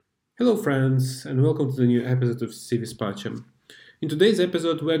Hello, friends, and welcome to the new episode of Si Vis Pacem. In today's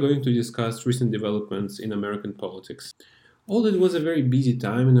episode, we're going to discuss recent developments in American politics. Although it was a very busy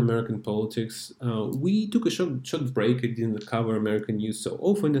time in American politics, we took a short break and didn't cover American news so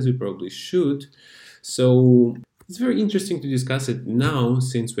often as we probably should. So it's very interesting to discuss it now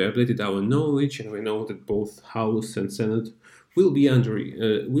since we updated our knowledge and we know that both House and Senate will be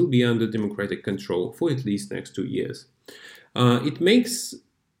under Democratic control for at least next 2 years.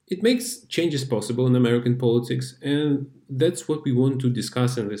 It makes changes possible in American politics, and that's what we want to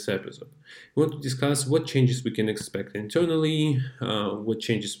discuss in this episode. We want to discuss what changes we can expect internally, what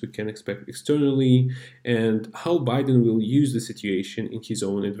changes we can expect externally, and how Biden will use the situation in his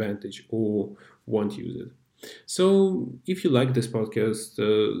own advantage or won't use it. So, if you like this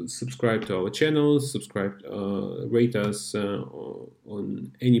podcast, subscribe to our channel, rate us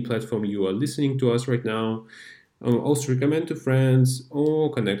on any platform you are listening to us right now. Also recommend to friends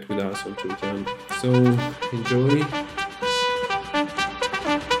or connect with us on Twitter. So enjoy.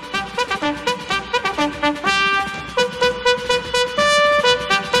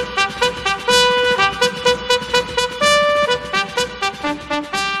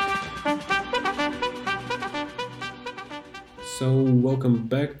 So welcome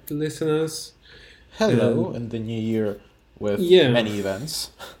back, listeners. Hello in the new year with Yeah. many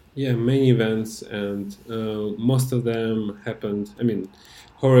events. Yeah, many events, and most of them happened. I mean,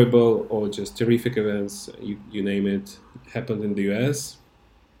 horrible or just terrific events, you name it, happened in the US.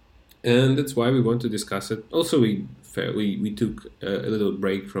 And that's why we want to discuss it. Also, we took a little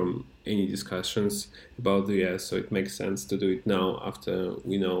break from any discussions about the US, so it makes sense to do it now after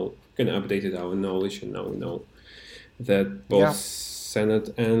we know, kind of updated our knowledge, and now we know that both Yeah.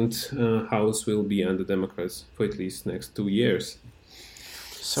 Senate and House will be under Democrats for at least next 2 years.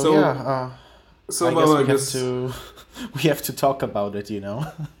 So yeah, So I guess well, we I guess have to we have to talk about it.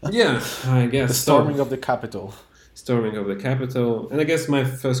 yeah, I guess The storming of the Capitol. storming of the Capitol. And I guess my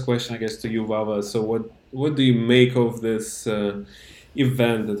first question, to you, Vava. So what do you make of this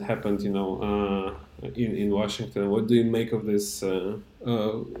event that happened, in Washington? What do you make of this?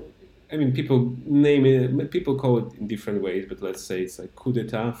 I mean, people name it, people call it in different ways, but let's say it's like coup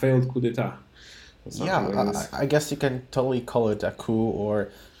d'état, failed coup d'état, or something Yeah, like this. I guess you can totally call it a coup or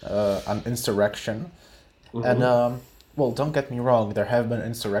an insurrection. Mhm. And well, don't get me wrong, there have been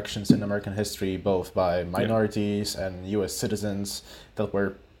insurrections in American history, both by minorities and U.S. citizens that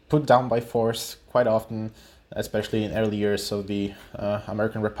were put down by force quite often, especially in early years of the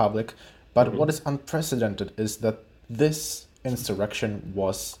American Republic. But what is unprecedented is that this insurrection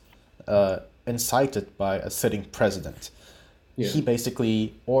was incited by a sitting president. Yeah. He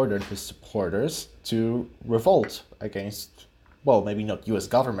basically ordered his supporters to revolt against, well, maybe not U.S.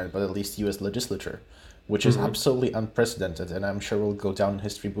 government, but at least U.S. legislature, which is absolutely unprecedented, and I'm sure will go down in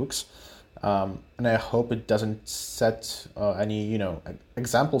history books. And I hope it doesn't set any,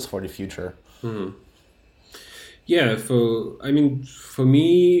 examples for the future. Yeah, for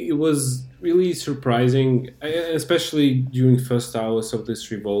me, it was really surprising, especially during first hours of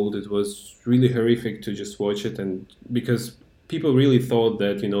this revolt. It was really horrific to just watch it, and because people really thought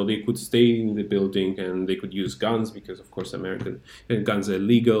that they could stay in the building and they could use guns because, of course, American guns are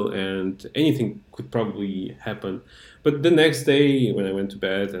illegal and anything could probably happen. But the next day, when I went to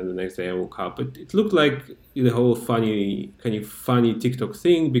bed, and the next day I woke up, it looked like the whole kind of funny TikTok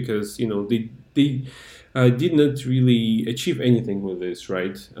thing because they did not really achieve anything with this,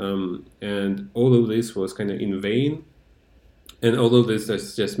 right? And all of this was kind of in vain. And all of this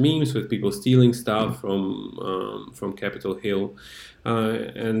is just memes with people stealing stuff from Capitol Hill,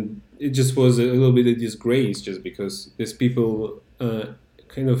 and it just was a little bit of disgrace, just because these people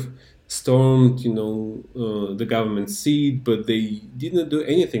kind of stormed, the government seat, but they did not do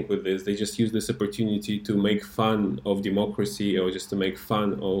anything with this. They just used this opportunity to make fun of democracy, or just to make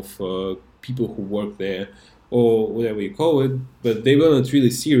fun of people who work there, or whatever you call it. But they were not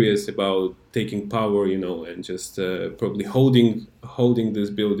really serious about taking power, and just probably holding this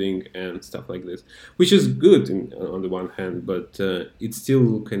building and stuff like this, which is good on the one hand, but it's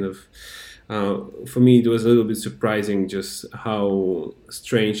still kind of. For me, it was a little bit surprising just how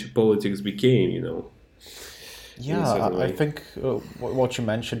strange politics became, in a Yeah, certain I way. think what you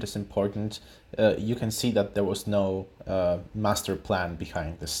mentioned is important. You can see that there was no master plan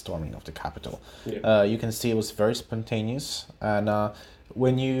behind the storming of the Capitol. Yeah. You can see it was very spontaneous. And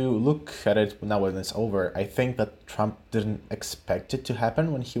when you look at it now when it's over, I think that Trump didn't expect it to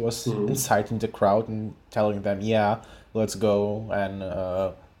happen when he was inciting the crowd and telling them, yeah, let's go. And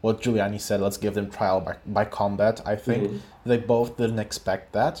what Giuliani said, let's give them trial by combat. I think they both didn't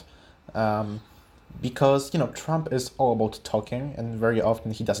expect that. because Trump is all about talking, and very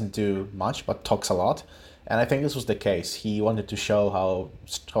often he doesn't do much but talks a lot. And I think this was the case. He wanted to show how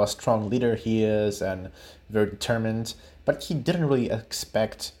a strong leader he is and very determined, but he didn't really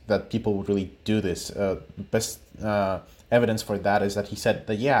expect that people would really do this. Best evidence for that is that he said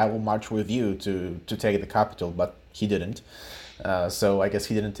that, yeah, I will march with you to take the capital, but he didn't. So I guess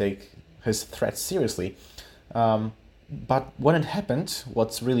he didn't take his threats seriously. Um, but when it happened,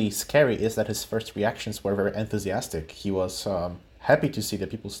 what's really scary is that his first reactions were very enthusiastic. He was happy to see the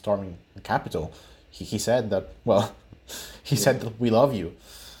people storming the Capitol. He said that, well, he Yeah. said that we love you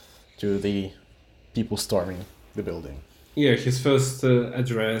to the people storming the building. Yeah, his first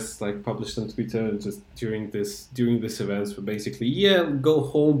address, like published on Twitter, just during this events, were basically, yeah, go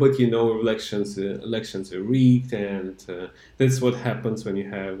home, but elections are rigged, and that's what happens when you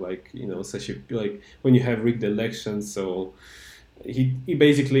have such a when you have rigged elections. So he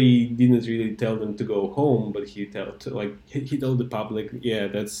basically didn't really tell them to go home, but he told the public, yeah,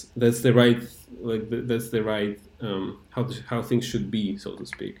 that's the right that's the right how things should be, so to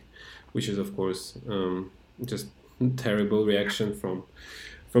speak, which is of course just terrible reaction from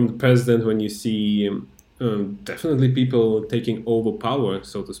the president when you see definitely people taking over power,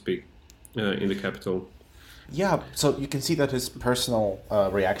 so to speak, in the capital. Yeah, so you can see that his personal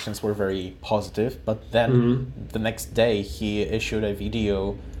reactions were very positive, but then Hmm. the next day he issued a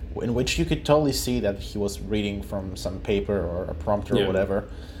video in which you could totally see that he was reading from some paper or a prompter or Yeah, whatever.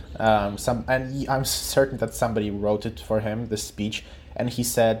 I'm certain that somebody wrote it for him, this speech, and he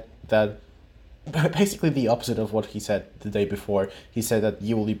said that basically the opposite of what he said the day before. He said that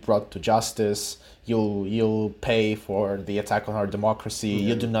you will be brought to justice. You'll pay for the attack on our democracy.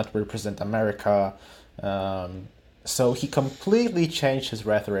 You yeah, do not represent America. Um, so he completely changed his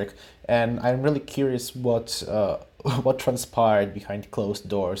rhetoric, and I'm really curious what what transpired behind closed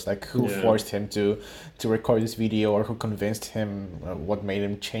doors. Like who yeah, forced him to record this video, or who convinced him? What made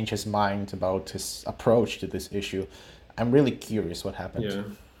him change his mind about his approach to this issue? I'm really curious what happened. yeah.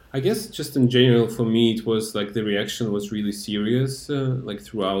 I guess just in general, for me, it was like the reaction was really serious, like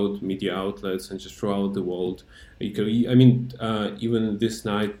throughout media outlets and just throughout the world. I mean, even this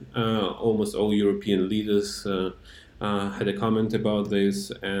night, almost all European leaders had a comment about this,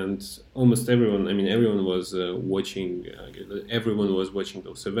 and almost everyone. I mean, everyone was watching. Everyone was watching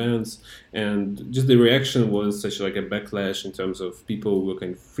those events, and just the reaction was such like a backlash in terms of people were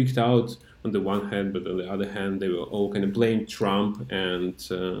kind of freaked out on the one hand, but on the other hand, they were all kind of blame Trump, and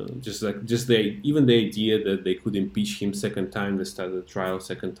even the idea that they could impeach him second time, they started the trial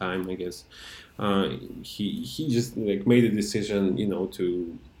second time, I guess. He just like made a decision,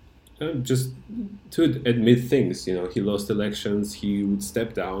 just to admit things. He lost elections, he would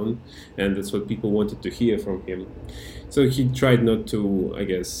step down, and that's what people wanted to hear from him. So he tried not to, I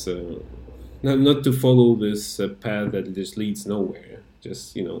guess, not to follow this path that just leads nowhere.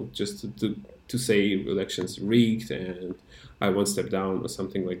 Just to say elections rigged and I won't step down or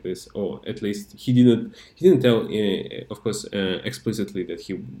something like this. Or at least he didn't tell, of course, explicitly that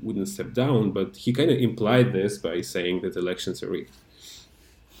he wouldn't step down, but he kind of implied this by saying that elections are rigged.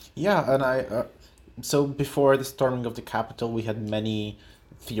 Yeah, and so before the storming of the Capitol, we had many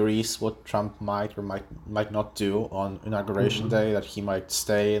theories what Trump might or might not do on inauguration Hmm. day, that he might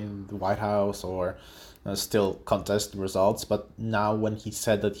stay in the White House or still contest the results. But now, when he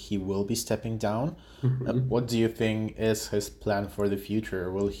said that he will be stepping down, Hmm. what do you think is his plan for the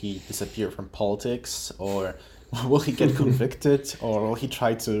future? Will he disappear from politics, or will he get convicted, or will he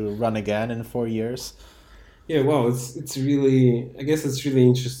try to run again in 4 years? Yeah, wow, it's really, I guess it's really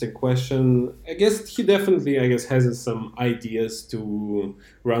interesting question. I guess he definitely, I guess, has some ideas to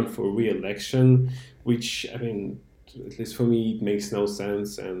run for re-election, which, I mean, at least for me, it makes no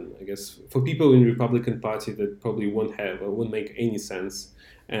sense, and I guess for people in Republican Party that probably won't make any sense.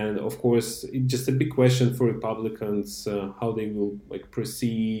 And of course, it's just a big question for Republicans, how they will like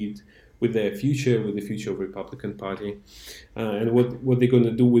proceed with their future, with the future of Republican Party, and what they're going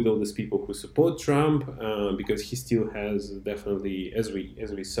to do with all these people who support Trump, because he still has definitely, as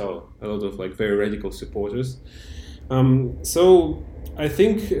we saw, a lot of like very radical supporters. So I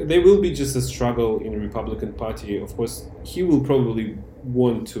think there will be just a struggle in the Republican Party. Of course, he will probably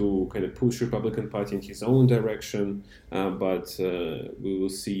want to kind of push Republican Party in his own direction, but we will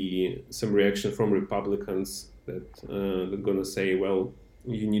see some reaction from Republicans that they're going to say, well,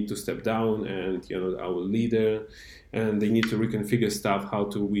 you need to step down, and you're not our leader, and they need to reconfigure stuff how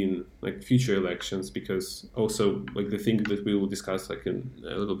to win like future elections, because also like the thing that we will discuss like a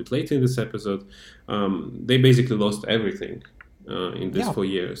little bit later in this episode, they basically lost everything in these Yeah, 4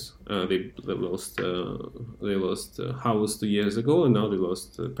 years. They lost House 2 years ago, and now they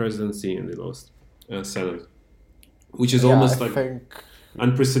lost presidency, and they lost Senate, which is Yeah, I almost like think. Yeah.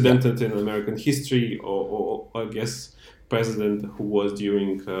 unprecedented in American history, or I guess president who was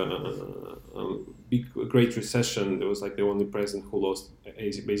during Great Recession. There was like the only president who lost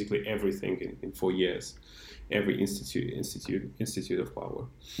basically everything in 4 years, every institute of power.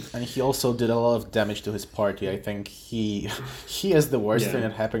 And he also did a lot of damage to his party. I think he is the worst thing Yeah.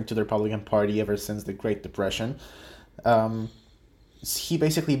 that happened to the Republican Party ever since the Great Depression. Um, he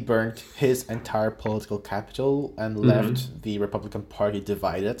basically burnt his entire political capital and Hmm. left the Republican Party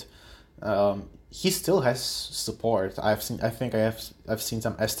divided. He still has support. I think I've seen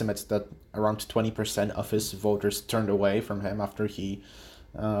some estimates that around 20% of his voters turned away from him after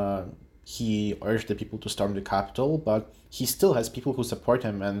uh, he urged the people to storm the Capitol. But he still has people who support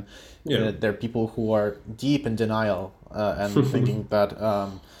him, and Yeah. there are people who are deep in denial and thinking that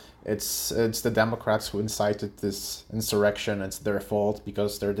it's the Democrats who incited this insurrection. It's their fault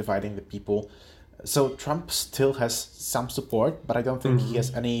because they're dividing the people. So Trump still has some support, but I don't think he has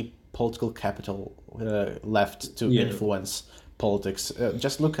Hmm. any political capital left to Yeah. influence politics.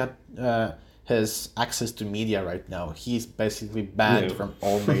 Just look at his access to media right now. He's basically banned Yeah. from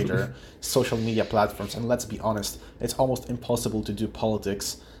all major social media platforms. And let's be honest, it's almost impossible to do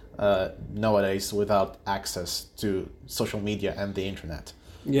politics nowadays without access to social media and the internet.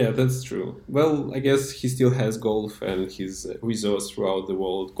 Yeah, that's true. Well, I guess he still has golf and his resorts throughout the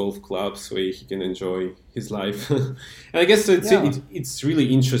world, golf clubs where he can enjoy his life. And I guess Yeah. it's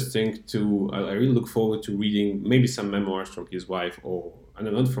really interesting to. I really look forward to reading maybe some memoirs from his wife, or I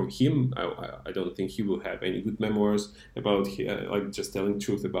don't know, not from him. I don't think he will have any good memoirs about like just telling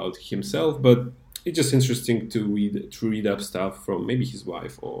truth about himself, but it's just interesting to read up stuff from maybe his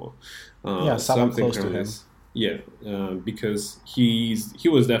wife or Yeah, someone something close to from him. his. Yeah, because he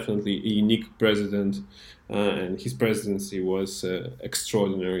was definitely a unique president, and his presidency was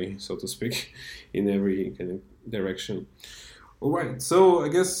extraordinary, so to speak, in every kind of direction. All right, so I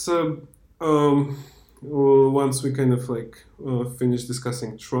guess once we kind of like finish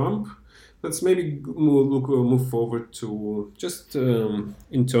discussing Trump, let's maybe move forward to just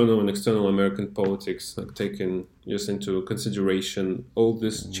internal and external American politics, like taking just into consideration all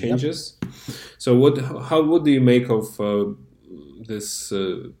these Yep. changes. So what do you make of this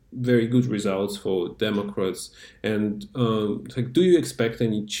very good results for Democrats? And like, do you expect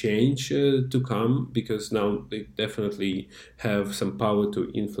any change to come? Because now they definitely have some power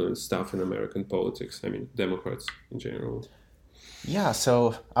to influence stuff in American politics. I mean, Democrats in general. Yeah,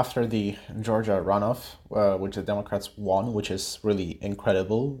 so after the Georgia runoff, which the Democrats won, which is really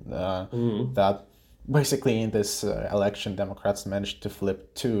incredible, Mm-hmm. that basically in this election, Democrats managed to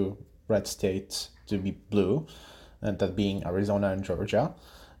flip two red states to be blue, and that being Arizona and Georgia.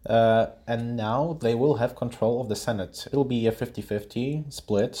 And now they will have control of the Senate. It'll be a 50-50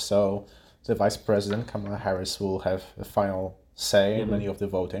 split, so the Vice President, Kamala Harris, will have a final say in many Mm-hmm. of the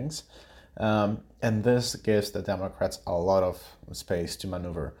votings. And this gives the Democrats a lot of space to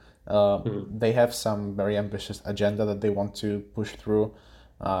maneuver. Mm-hmm. They have some very ambitious agenda that they want to push through.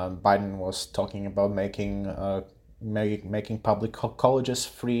 Biden was talking about making public colleges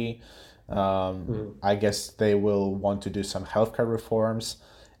free. Mm-hmm. I guess they will want to do some healthcare reforms,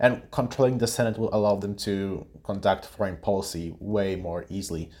 and controlling the Senate will allow them to conduct foreign policy way more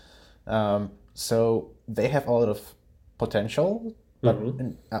easily. So they have a lot of potential, but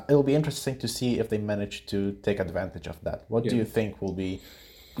Mm-hmm. it'll be interesting to see if they manage to take advantage of that. What do Yeah. you think will be?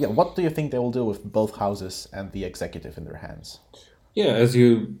 Yeah, what do you think they will do with both houses and the executive in their hands? Yeah, as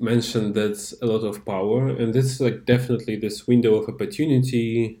you mentioned, that's a lot of power, and this is like definitely this window of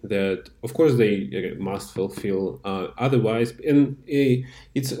opportunity that, of course, they must fulfill. Otherwise, and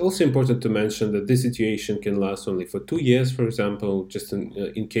it's also important to mention that this situation can last only for 2 years, for example, just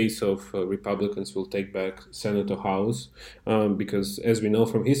in case of Republicans will take back Senate or House, because as we know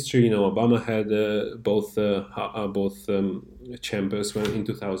from history, Obama had both chambers when in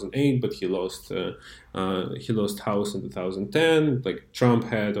 2008, but he lost House in 2010. Like Trump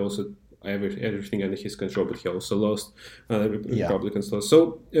had also everything under his control, but he also lost. Yeah, Republicans lost.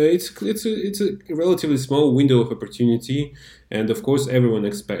 So it's a relatively small window of opportunity, and of course everyone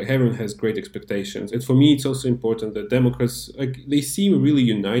has great expectations. And for me, it's also important that Democrats, like, they seem really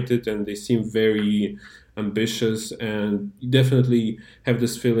united and they seem very ambitious, and you definitely have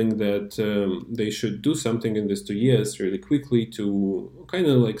this feeling that they should do something in these 2 years really quickly to kind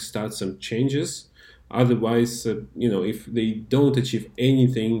of like start some changes. Otherwise, if they don't achieve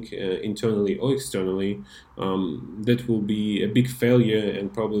anything internally or externally, that will be a big failure,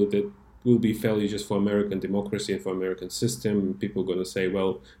 and probably that will be failure just for American democracy and for American system. People are going to say,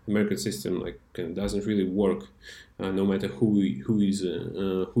 well, the American system like doesn't really work, no matter who is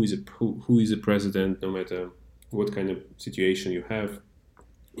a president, no matter what kind of situation you have,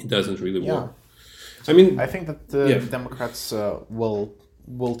 it doesn't really Yeah, work. I mean, I think that the yeah, Democrats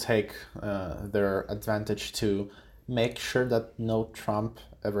will take their advantage to make sure that no Trump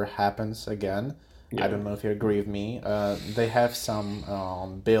ever happens again. I yeah, don't know if you agree with me. They have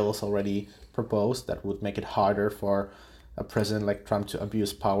some bills already proposed that would make it harder for a president like Trump to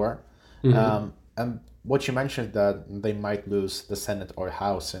abuse power. hmm, And what you mentioned that they might lose the Senate or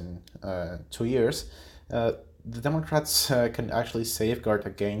House in 2 years, the Democrats can actually safeguard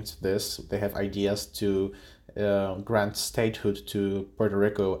against this. They have ideas to grant statehood to Puerto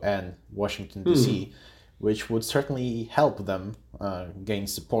Rico and Washington, hmm, D.C., which would certainly help them gain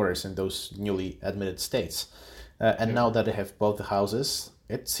supporters in those newly admitted states. And yeah. now that they have both the houses,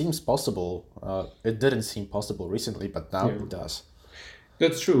 it seems possible. It didn't seem possible recently, but now Yeah, it does.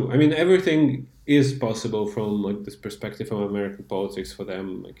 that's true. I mean, everything is possible from like this perspective of American politics for them.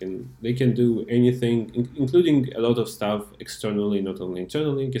 Like, they can do anything, including a lot of stuff externally, not only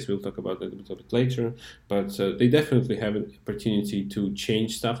internally. I guess we'll talk about that a little bit later. But they definitely have an opportunity to change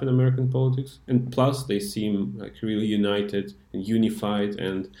stuff in American politics. And plus, they seem like really united and unified,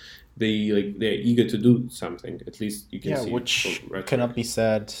 and they're eager to do something. At least you can Yeah, see it from which rhetoric. cannot be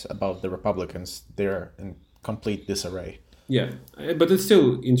said about the Republicans. They're in complete disarray. Yeah, but it's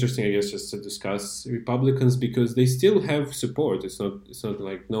still interesting, I guess, just to discuss Republicans because they still have support. It's not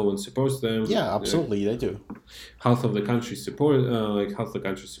like no one supports them. Yeah, absolutely, they do. Half of the country half the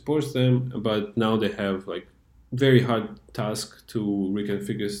country supports them, but now they have like very hard task to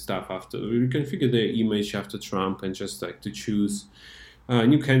reconfigure their image after Trump and just like to choose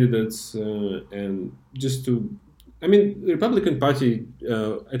new candidates and just to. I mean, the Republican Party,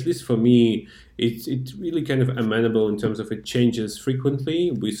 at least for me, it's really kind of amenable in terms of it changes frequently.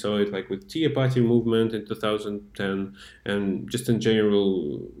 We saw it like with Tea Party movement in 2010, and just in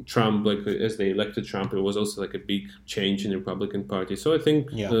general, Trump, like as they elected Trump, it was also like a big change in the Republican Party. So I think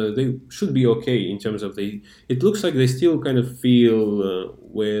Yeah. they should be okay in terms of they. It looks like they still kind of feel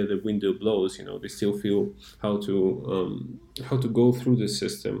where the window blows. They still feel how to go through the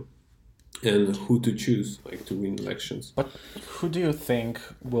system and who to choose, like to win elections. But who do you think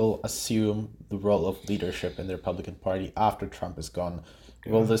will assume the role of leadership in the Republican Party after Trump is gone?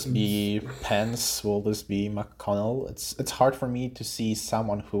 Will Yeah, this be Pence? Will this be McConnell? It's hard for me to see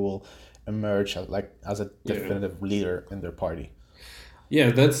someone who will emerge as a yeah, definitive leader in their party. yeah.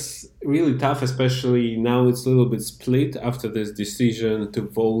 That's really tough, especially now. It's a little bit split after this decision to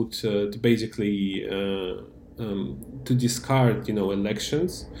vote to basically. To discard,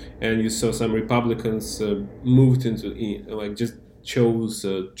 elections, and you saw some Republicans moved like just chose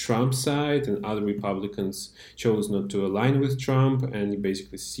Trump's side, and other Republicans chose not to align with Trump, and you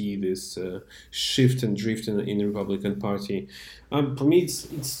basically see this shift and drift in the Republican Party. For me,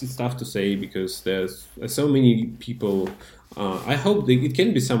 it's tough to say because there's so many people. I hope it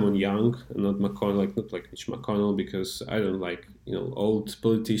can be someone young, not McConnell, not like Mitch McConnell, because I don't like old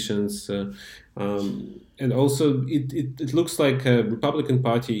politicians. And also, it looks like a Republican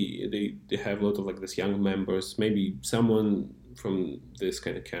Party. They have a lot of like this young members. Maybe someone from this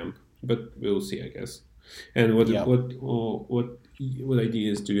kind of camp, but we'll see, I guess. And Yeah. what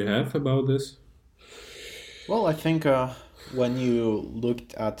ideas do you have about this? Well, I think when you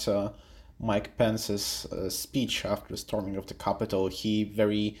looked at Mike Pence's speech after the storming of the Capitol, he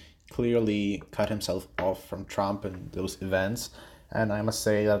very clearly cut himself off from Trump and those events. And I must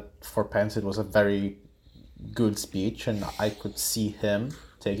say that for Pence, it was a very good speech, and I could see him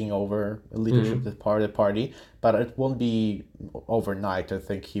taking over leadership of Mm-hmm. the party. But it won't be overnight. I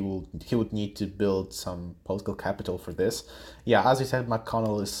think he would need to build some political capital for this. Yeah, as you said,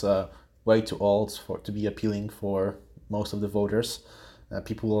 McConnell is way too old to be appealing for most of the voters.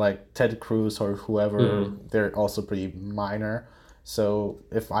 People like Ted Cruz or whoever, Mm-hmm. they're also pretty minor. So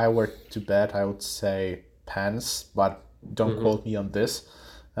if I were to bet, I would say Pence, but don't Mm-hmm. quote me on this.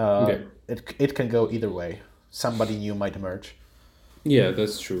 Okay. It can go either way. Somebody new might emerge. Yeah,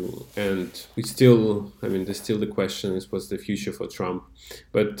 that's true. And there's still the question is what's the future for Trump.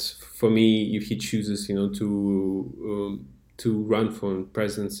 But for me, if he chooses, to run for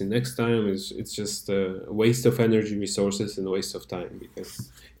presidency next time, it's just a waste of energy, resources, and a waste of time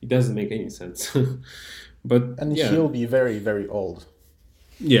because it doesn't make any sense. But And yeah, he'll be very, very old.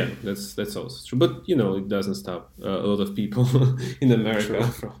 Yeah, that's also true. But it doesn't stop a lot of people in America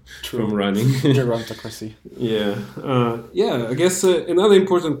True, from true. running. Gerontocracy. Yeah, yeah. I guess another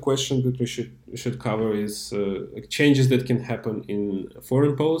important question that we should cover is like changes that can happen in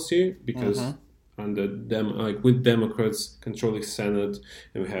foreign policy because Mm-hmm. under them, like with Democrats controlling Senate,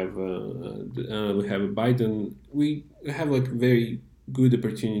 and we have Biden, we have like very good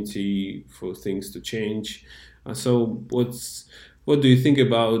opportunity for things to change. So what do you think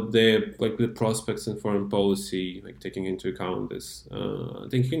about the prospects in foreign policy, like taking into account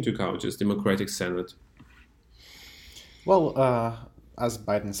just Democratic Senate? Well, as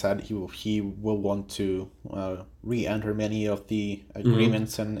Biden said, he will want to re-enter many of the Mm-hmm.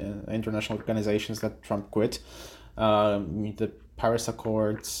 agreements and international organizations that Trump quit. The Paris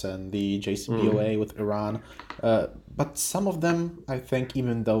Accords and the Mm. JCPOA with Iran. But some of them, I think,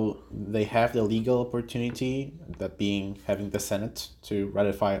 even though they have the legal opportunity, that being having the Senate to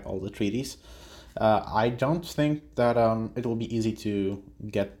ratify all the treaties, I don't think that it will be easy to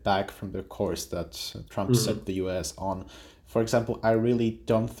get back from the course that Trump Mm. set the U.S. on. For example, I really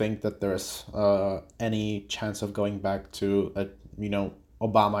don't think that there's any chance of going back to a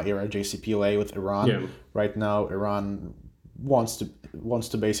Obama era JCPOA with Iran. Yeah. Right now, Iran wants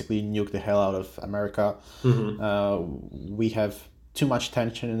to basically nuke the hell out of America. Mm-hmm. We have too much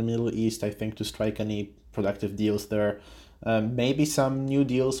tension in the Middle East, I think, to strike any productive deals there. Maybe some new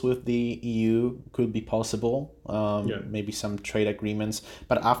deals with the EU could be possible. Yeah. Maybe some trade agreements.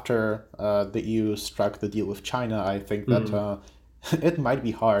 But after the EU struck the deal with China, I think that Mm-hmm. it might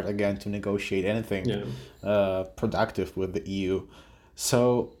be hard again to negotiate anything Yeah. productive with the EU.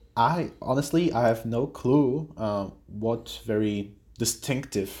 So I have no clue what very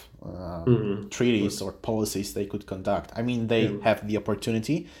distinctive Mm-hmm. treaties What's or policies they could conduct. I mean, Yeah. they have the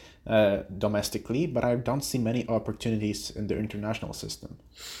opportunity domestically, but I don't see many opportunities in the international system.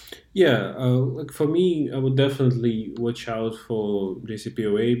 Yeah, like for me, I would definitely watch out for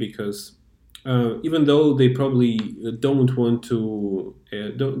JCPOA because even though they probably don't want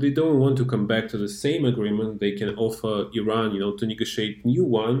to come back to the same agreement, they can offer Iran, to negotiate new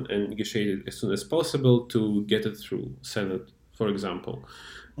one and negotiate it as soon as possible to get it through Senate, for example.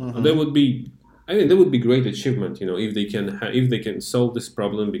 That Mm-hmm. would be, I mean, that would be great achievement, if they can solve this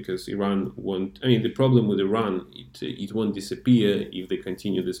problem because Iran won't. I mean, the problem with Iran, it won't disappear if they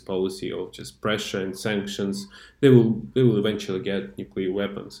continue this policy of just pressure and sanctions. They will eventually get nuclear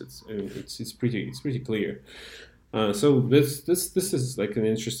weapons. It's pretty clear. So this is like an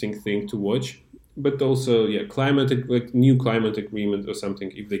interesting thing to watch, but also yeah, like new climate agreement or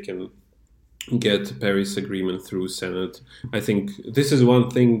something if they can get Paris Agreement through Senate. I think this is one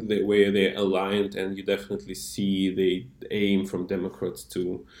thing where they're aligned, and you definitely see the aim from Democrats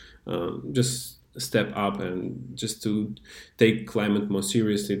to just step up and just to take climate more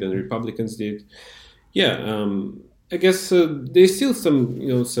seriously than Republicans did. Yeah, I guess there's still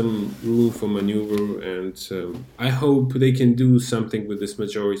some room for maneuver, and I hope they can do something with this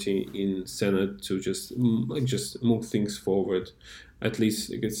majority in Senate to just move things forward. At least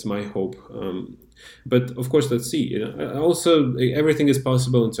it's my hope. But of course, let's see. Also, everything is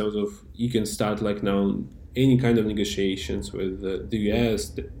possible in terms of you can start like now any kind of negotiations with the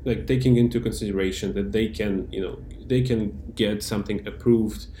US, like taking into consideration that they can get something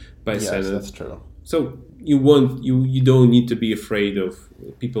approved by Yes, Senate. that's true. So you don't need to be afraid of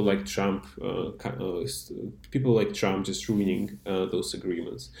people like Trump, people like Trump just ruining those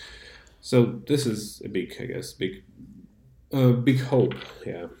agreements. So this is a big, I guess, big hope.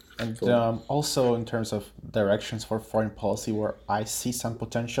 Yeah. And For also, in terms of directions for foreign policy, where I see some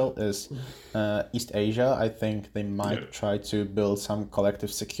potential is East Asia. I think they yeah. might try to build some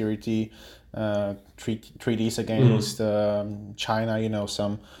collective security treaties Mhm. against China,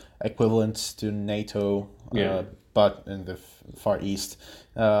 some equivalent to NATO, Yeah. but in the Far East.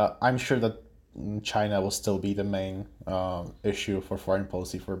 I'm sure that China will still be the main issue for foreign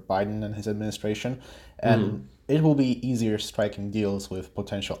policy for Biden and his administration, and Mhm. it will be easier striking deals with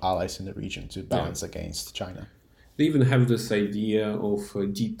potential allies in the region to Yeah. balance against China. They even have this idea of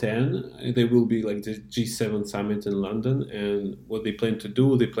G10. There will be like the G7 summit in London, and what they plan to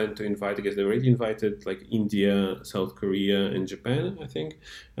do, they plan to invite, I guess they already invited like India, South Korea, and Japan, I think.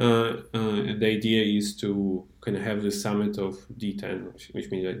 And the idea is to kind of have the summit of G10, which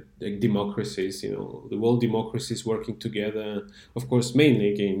means like democracies, the world democracies working together, of course, mainly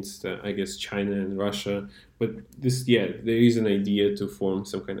against, I guess, China and Russia. But yeah, there is an idea to form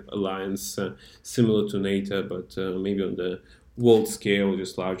some kind of alliance similar to NATO, but maybe on the world scale,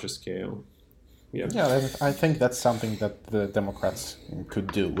 just larger scale. Yeah, Yeah, I think that's something that the Democrats could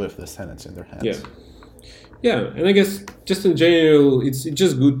do with the Senate in their yeah, hands. Yeah, and I guess just in general, it's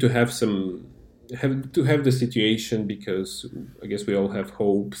just good to have have the situation, because I guess we all have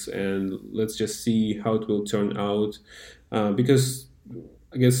hopes, and let's just see how it will turn out. Because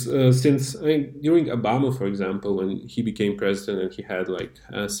I guess since during Obama, for example, when he became president, and he had like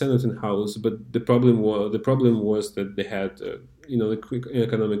Senate and House, but the problem was that they had the quick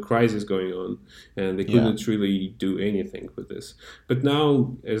economic crisis going on, and they Yeah. couldn't really do anything with this. But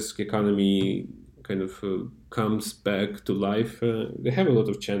now, as the economy kind of comes back to life, they have a lot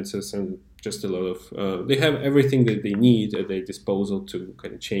of chances, and just a lot of they have everything that they need at their disposal to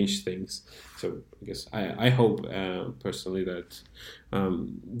kind of change things. So I guess I hope personally that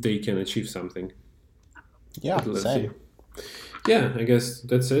they can achieve something. Yeah, But let's see. same. Yeah, I guess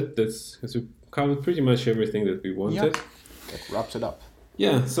that's it. That's we covered pretty much everything that we Yep. wanted. That wraps it up.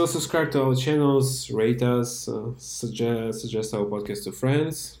 Yeah, so subscribe to our channels, rate us, suggest our podcast to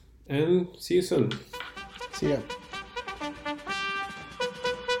friends, and see you soon. See ya.